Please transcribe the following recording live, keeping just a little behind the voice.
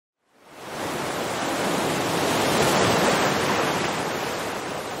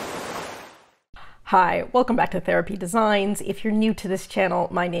Hi, welcome back to Therapy Designs. If you're new to this channel,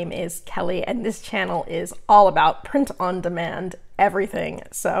 my name is Kelly, and this channel is all about print on demand, everything.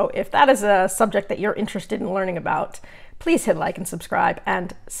 So if that is a subject that you're interested in learning about, please hit like and subscribe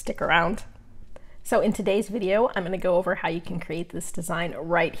and stick around. So in today's video, I'm going to go over how you can create this design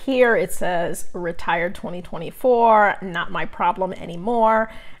right here. It says retired 2024, not my problem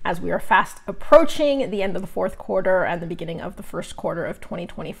anymore, as we are fast approaching the end of the fourth quarter and the beginning of the first quarter of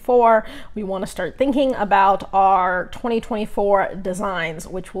 2024. We want to start thinking about our 2024 designs,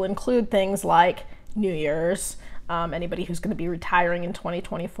 which will include things like New Year's, anybody who's going to be retiring in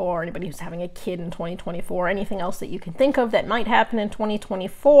 2024, anybody who's having a kid in 2024, anything else that you can think of that might happen in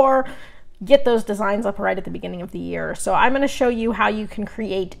 2024. Get those designs up right at the beginning of the year. So I'm going to show you how you can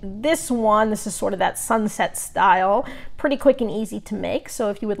create this one. This is sort of that sunset style, pretty quick and easy to make. So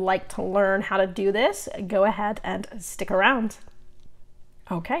if you would like to learn how to do this, go ahead and stick around.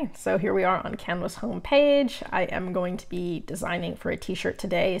 Okay, so here we are on Canva's home page. I am going to be designing for a t-shirt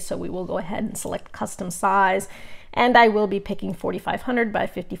today, so we will go ahead and select custom size, and I will be picking 4500 by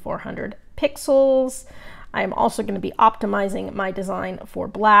 5400 pixels. I am also going to be optimizing my design for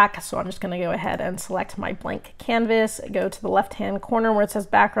black, so I'm just going to go ahead and select my blank canvas, go to the left-hand corner where it says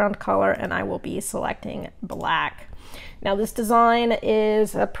background color, and I will be selecting black. Now this design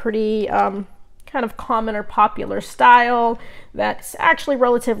is a pretty kind of common or popular style that's actually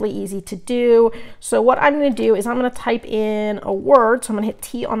relatively easy to do. So what I'm going to do is I'm going to type in a word, so I'm going to hit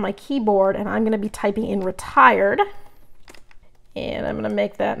T on my keyboard, and I'm going to be typing in retired. And I'm going to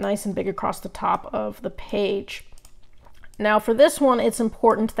make that nice and big across the top of the page. Now for this one, it's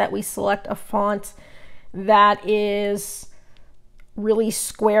important that we select a font that is really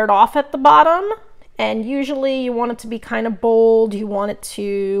squared off at the bottom. And usually you want it to be kind of bold. You want it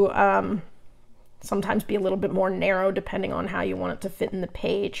to sometimes be a little bit more narrow depending on how you want it to fit in the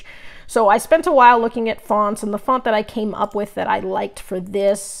page. So I spent a while looking at fonts, and the font that I came up with that I liked for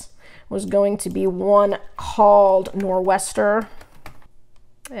this was going to be one called Nor'Wester,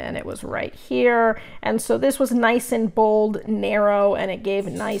 and it was right here. And so this was nice and bold, narrow, and it gave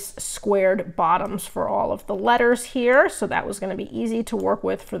nice squared bottoms for all of the letters here. So that was going to be easy to work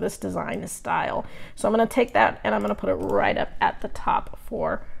with for this design style. So I'm going to take that and I'm going to put it right up at the top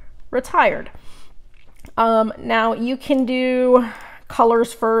for retired. Now you can do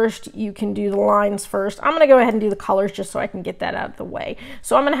colors first, you can do the lines first. I'm going to go ahead and do the colors just so I can get that out of the way.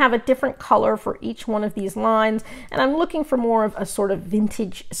 So I'm going to have a different color for each one of these lines, and I'm looking for more of a sort of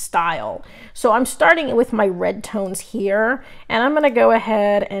vintage style. So I'm starting with my red tones here, and I'm going to go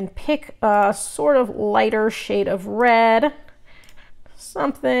ahead and pick a sort of lighter shade of red,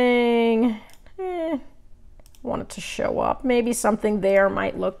 something, want it to show up. Maybe something there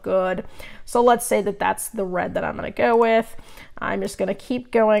might look good. So let's say that that's the red that I'm going to go with. I'm just going to keep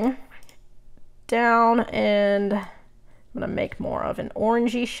going down, and I'm going to make more of an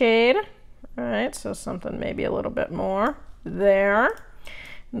orangey shade. All right, so something maybe a little bit more there.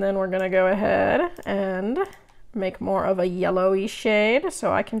 And then we're going to go ahead and make more of a yellowy shade.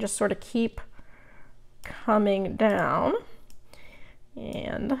 So I can just sort of keep coming down,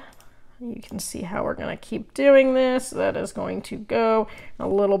 and you can see how we're going to keep doing this. That is going to go a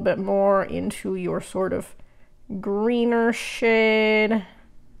little bit more into your sort of greener shade.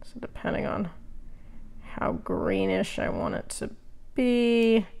 So depending on how greenish I want it to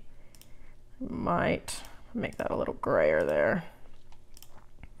be, I might make that a little grayer there.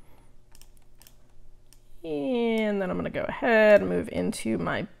 And then I'm going to go ahead and move into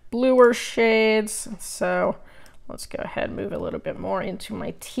my bluer shades. So let's go ahead and move a little bit more into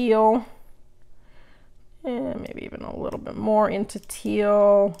my teal, and maybe even a little bit more into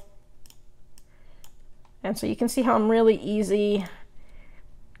teal. And so you can see how I'm really easy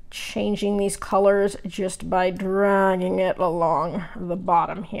changing these colors just by dragging it along the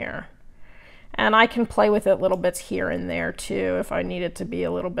bottom here. And I can play with it little bits here and there too if I need it to be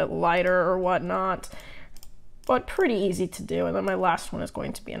a little bit lighter or whatnot, but pretty easy to do. And then my last one is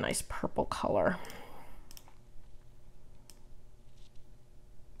going to be a nice purple color.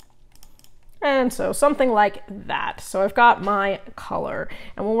 And so something like that. So I've got my color,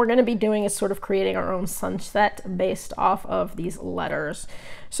 and what we're going to be doing is sort of creating our own sunset based off of these letters.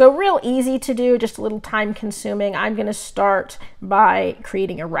 So real easy to do, just a little time consuming. I'm going to start by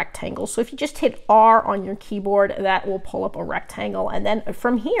creating a rectangle. So if you just hit R on your keyboard, that will pull up a rectangle. And then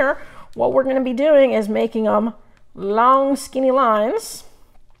from here, what we're going to be doing is making them long, skinny lines.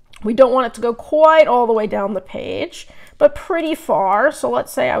 We don't want it to go quite all the way down the page, but pretty far. So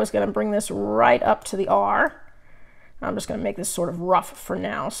let's say I was going to bring this right up to the R. I'm just going to make this sort of rough for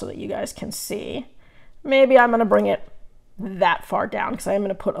now so that you guys can see. Maybe I'm going to bring it that far down because I'm going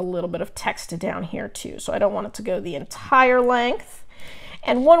to put a little bit of text down here too. So I don't want it to go the entire length.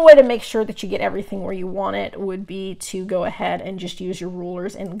 And one way to make sure that you get everything where you want it would be to go ahead and just use your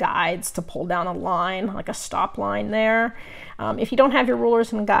rulers and guides to pull down a line, like a stop line there. If you don't have your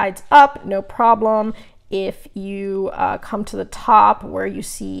rulers and guides up, no problem. If you come to the top where you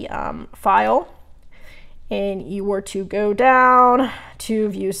see File, and you were to go down to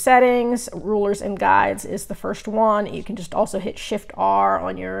View Settings, Rulers and Guides is the first one. You can just also hit Shift R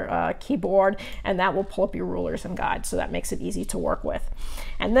on your keyboard, and that will pull up your rulers and guides, so that makes it easy to work with.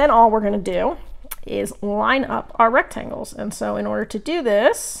 And then all we're gonna do is line up our rectangles. And so in order to do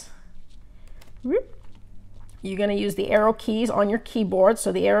this, you're gonna use the arrow keys on your keyboard.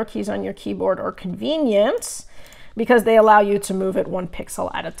 So the arrow keys on your keyboard are convenient because they allow you to move it 1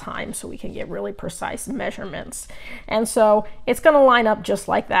 pixel at a time, so we can get really precise measurements. And so it's going to line up just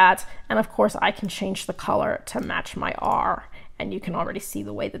like that. And of course I can change the color to match my R, and you can already see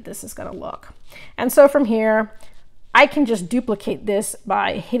the way that this is going to look. And so from here I can just duplicate this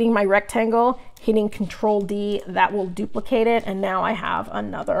by hitting my rectangle, hitting Control D, that will duplicate it, and now I have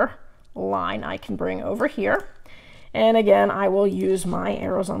another line I can bring over here. And again, I will use my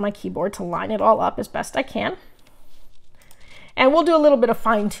arrows on my keyboard to line it all up as best I can. And we'll do a little bit of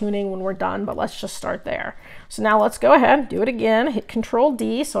fine tuning when we're done, but let's just start there. So now let's go ahead, do it again, hit Control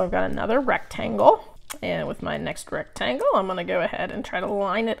D, so I've got another rectangle. And with my next rectangle, I'm gonna go ahead and try to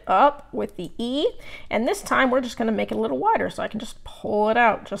line it up with the E. And this time we're just gonna make it a little wider, so I can just pull it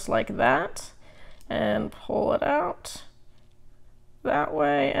out just like that, and pull it out that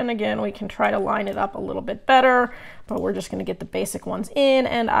way. And again, we can try to line it up a little bit better, but we're just gonna get the basic ones in,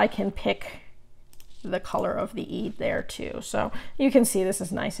 and I can pick the color of the E there too. So you can see this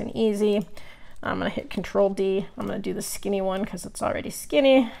is nice and easy. I'm gonna hit Control D. I'm gonna do the skinny one because it's already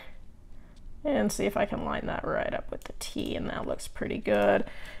skinny, and see if I can line that right up with the T, and that looks pretty good.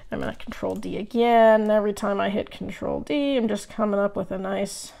 I'm gonna Control D again. Every time I hit Control D, I'm just coming up with a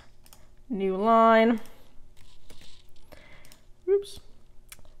nice new line. Oops.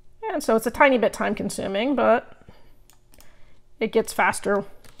 And so it's a tiny bit time consuming, but it gets faster,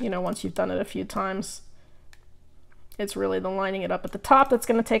 you know, once you've done it a few times. It's really the lining it up at the top that's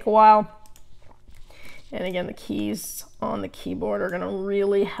going to take a while. And again, the keys on the keyboard are going to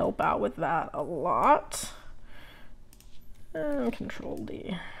really help out with that a lot. And Control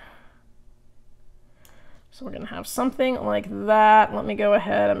D. So we're going to have something like that. Let me go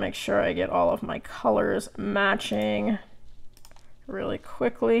ahead and make sure I get all of my colors matching really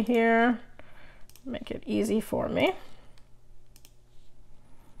quickly here. Make it easy for me.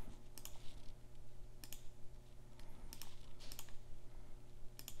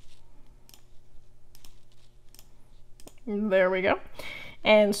 There we go.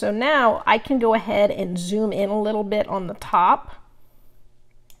 And so now I can go ahead and zoom in a little bit on the top.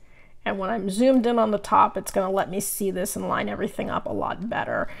 And when I'm zoomed in on the top, it's going to let me see this and line everything up a lot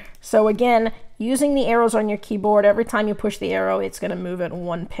better. So again, using the arrows on your keyboard, every time you push the arrow, it's going to move it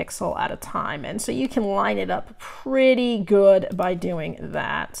 1 pixel at a time. And so you can line it up pretty good by doing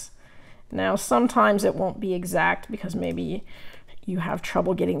that. Now, sometimes it won't be exact because maybe you have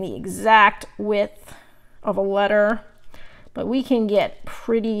trouble getting the exact width of a letter, but we can get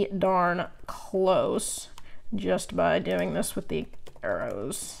pretty darn close just by doing this with the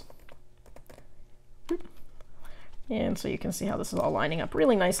arrows. And so you can see how this is all lining up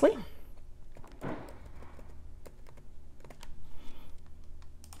really nicely.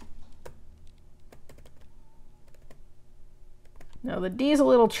 Now the D is a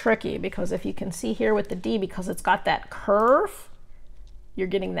little tricky because if you can see here with the D, because it's got that curve, you're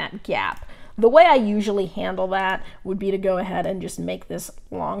getting that gap. The way I usually handle that would be to go ahead and just make this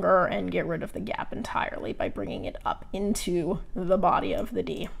longer and get rid of the gap entirely by bringing it up into the body of the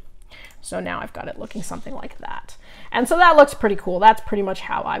D. So now I've got it looking something like that. And so that looks pretty cool. That's pretty much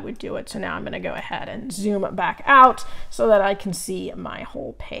how I would do it. So now I'm going to go ahead and zoom it back out so that I can see my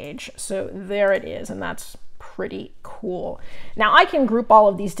whole page. So there it is, and that's pretty cool. Now I can group all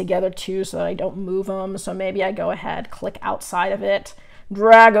of these together too so that I don't move them. So maybe I go ahead, click outside of it,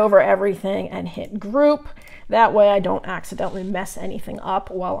 drag over everything and hit group. That way I don't accidentally mess anything up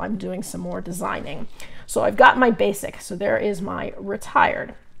while I'm doing some more designing. So I've got my basic. So there is my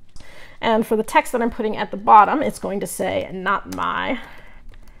retired. And for the text that I'm putting at the bottom, it's going to say, not my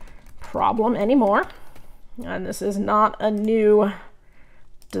problem anymore. And this is not a new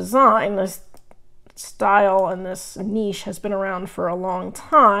design. This style and this niche has been around for a long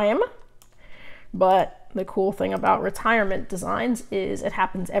time. But the cool thing about retirement designs is it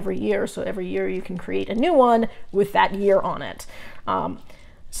happens every year. So every year you can create a new one with that year on it.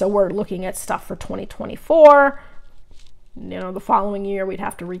 So we're looking at stuff for 2024. you know, the following year we'd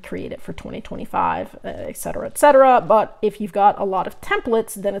have to recreate it for 2025, et cetera, et cetera. But if you've got a lot of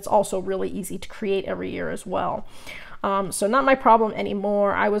templates, then it's also really easy to create every year as well. So not my problem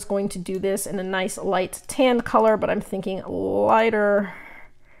anymore. I was going to do this in a nice light tan color, but I'm thinking lighter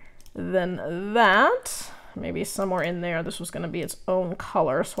than that. Maybe somewhere in there this was going to be its own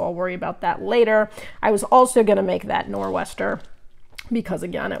color, so I'll worry about that later. I was also going to make that Nor'wester because,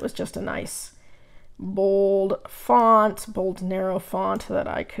 again, it was just a nice bold font, bold narrow font that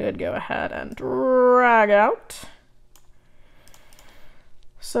I could go ahead and drag out.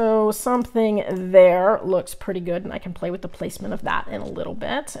 So something there looks pretty good, and I can play with the placement of that in a little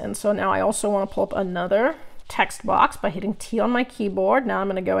bit. And so now I also want to pull up another text box by hitting T on my keyboard. Now I'm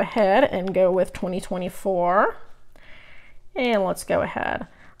going to go ahead and go with 2024. And let's go ahead.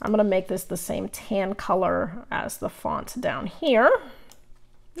 I'm going to make this the same tan color as the font down here.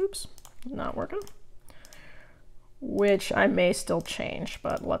 Oops, not working. Which I may still change,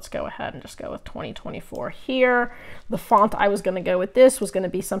 but let's go ahead and just go with 2024 here. The font I was going to go with this was going to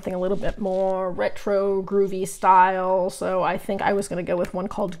be something a little bit more retro, groovy style. So I think I was going to go with one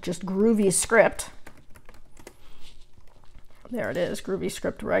called just Groovy Script. There it is, Groovy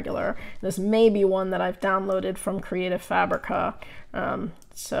Script Regular. This may be one that I've downloaded from Creative Fabrica.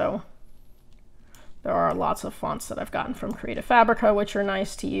 So there are lots of fonts that I've gotten from Creative Fabrica, which are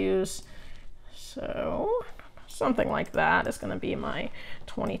nice to use. So something like that is going to be my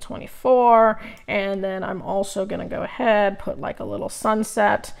 2024. And then I'm also going to go ahead, put like a little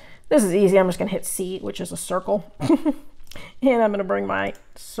sunset. This is easy. I'm just going to hit C, which is a circle. And I'm going to bring my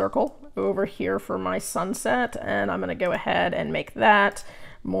circle over here for my sunset. And I'm going to go ahead and make that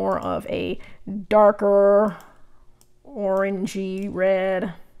more of a darker orangey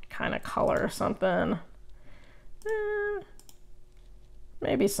red kind of color or something.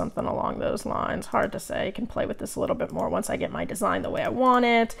 Maybe something along those lines. Hard to say. I can play with this a little bit more once I get my design the way I want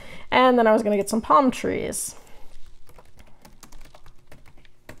it. And then I was going to get some palm trees.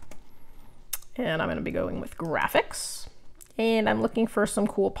 And I'm going to be going with graphics. And I'm looking for some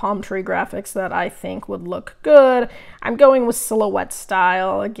cool palm tree graphics that I think would look good. I'm going with silhouette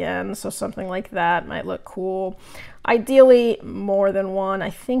style again, so something like that might look cool. Ideally, more than one.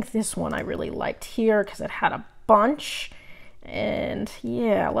 I think this one I really liked here because it had a bunch. And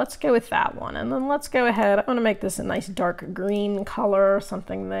yeah, let's go with that one. And then let's go ahead. I want to make this a nice dark green color,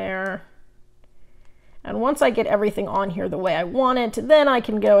 something there. And once I get everything on here the way I want it, then I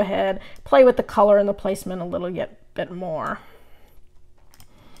can go ahead, play with the color and the placement a little bit more.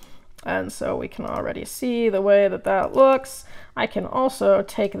 And so we can already see the way that that looks. I can also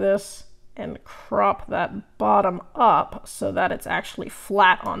take this and crop that bottom up so that it's actually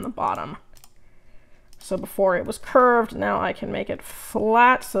flat on the bottom. So before it was curved, now I can make it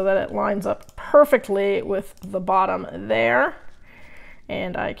flat so that it lines up perfectly with the bottom there.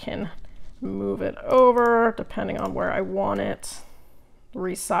 And I can move it over depending on where I want it,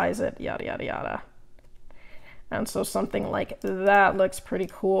 resize it, yada, yada, yada. And so something like that looks pretty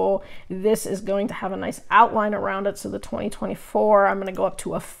cool. This is going to have a nice outline around it. So the 2024, I'm going to go up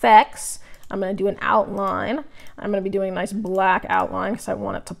to Effects. I'm going to do an outline. I'm going to be doing a nice black outline because I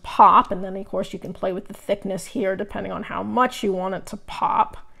want it to pop. And then, of course, you can play with the thickness here depending on how much you want it to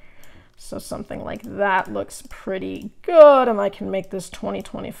pop. So something like that looks pretty good. And I can make this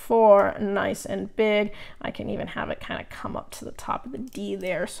 2024 nice and big. I can even have it kind of come up to the top of the D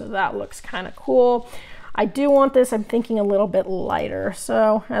there. So that looks kind of cool. I do want this, I'm thinking a little bit lighter.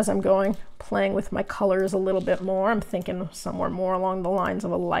 So as I'm playing with my colors a little bit more, I'm thinking somewhere more along the lines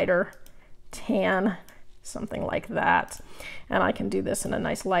of a lighter tan, something like that. And I can do this in a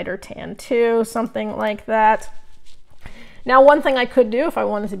nice lighter tan too, something like that. Now, one thing I could do if I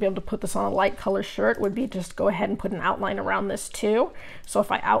wanted to be able to put this on a light color shirt would be just go ahead and put an outline around this too. So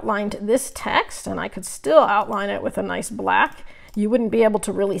if I outlined this text, and I could still outline it with a nice black, you wouldn't be able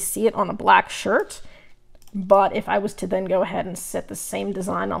to really see it on a black shirt. But if I was to then go ahead and set the same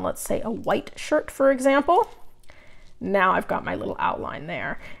design on, let's say, a white shirt, for example, now I've got my little outline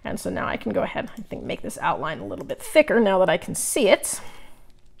there. And so now I can go ahead, I think, make this outline a little bit thicker now that I can see it.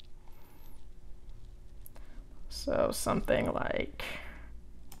 So something like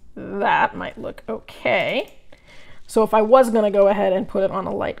that might look okay. So if I was going to go ahead and put it on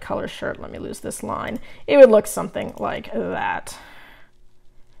a light color shirt, let me lose this line, it would look something like that.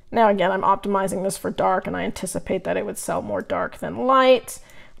 Now again, I'm optimizing this for dark, and I anticipate that it would sell more dark than light,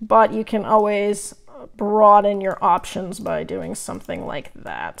 but you can always broaden your options by doing something like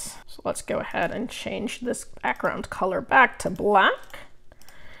that. So let's go ahead and change this background color back to black.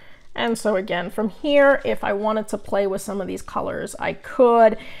 And so again, from here, if I wanted to play with some of these colors, I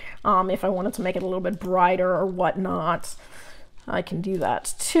could. If I wanted to make it a little bit brighter or whatnot, I can do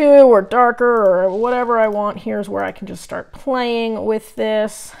that too, or darker, or whatever I want. Here's where I can just start playing with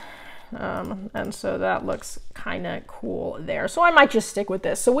this. And so that looks kind of cool there. So I might just stick with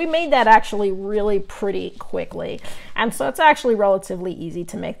this. So we made that actually really pretty quickly. And so it's actually relatively easy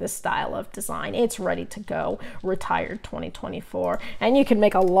to make this style of design. It's ready to go, retired 2024. And you can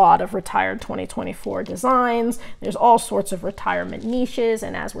make a lot of retired 2024 designs. There's all sorts of retirement niches.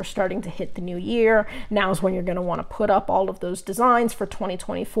 And as we're starting to hit the new year, now is when you're going to want to put up all of those designs for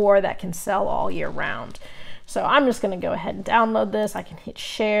 2024 that can sell all year round. So I'm just going to go ahead and download this. I can hit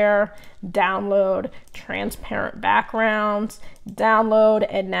share, download, transparent backgrounds, download,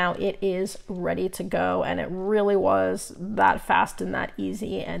 and now it is ready to go. And it really was that fast and that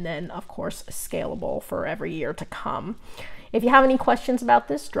easy. And then, of course, scalable for every year to come. If you have any questions about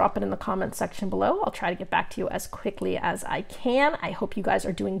this, drop it in the comment section below. I'll try to get back to you as quickly as I can. I hope you guys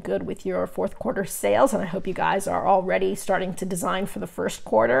are doing good with your fourth quarter sales, and I hope you guys are already starting to design for the first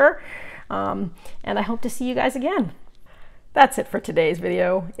quarter. And I hope to see you guys again. That's it for today's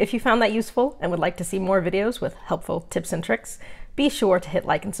video. If you found that useful and would like to see more videos with helpful tips and tricks, be sure to hit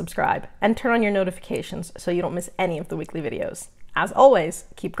like and subscribe and turn on your notifications so you don't miss any of the weekly videos. As always,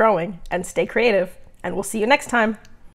 keep growing and stay creative, and we'll see you next time.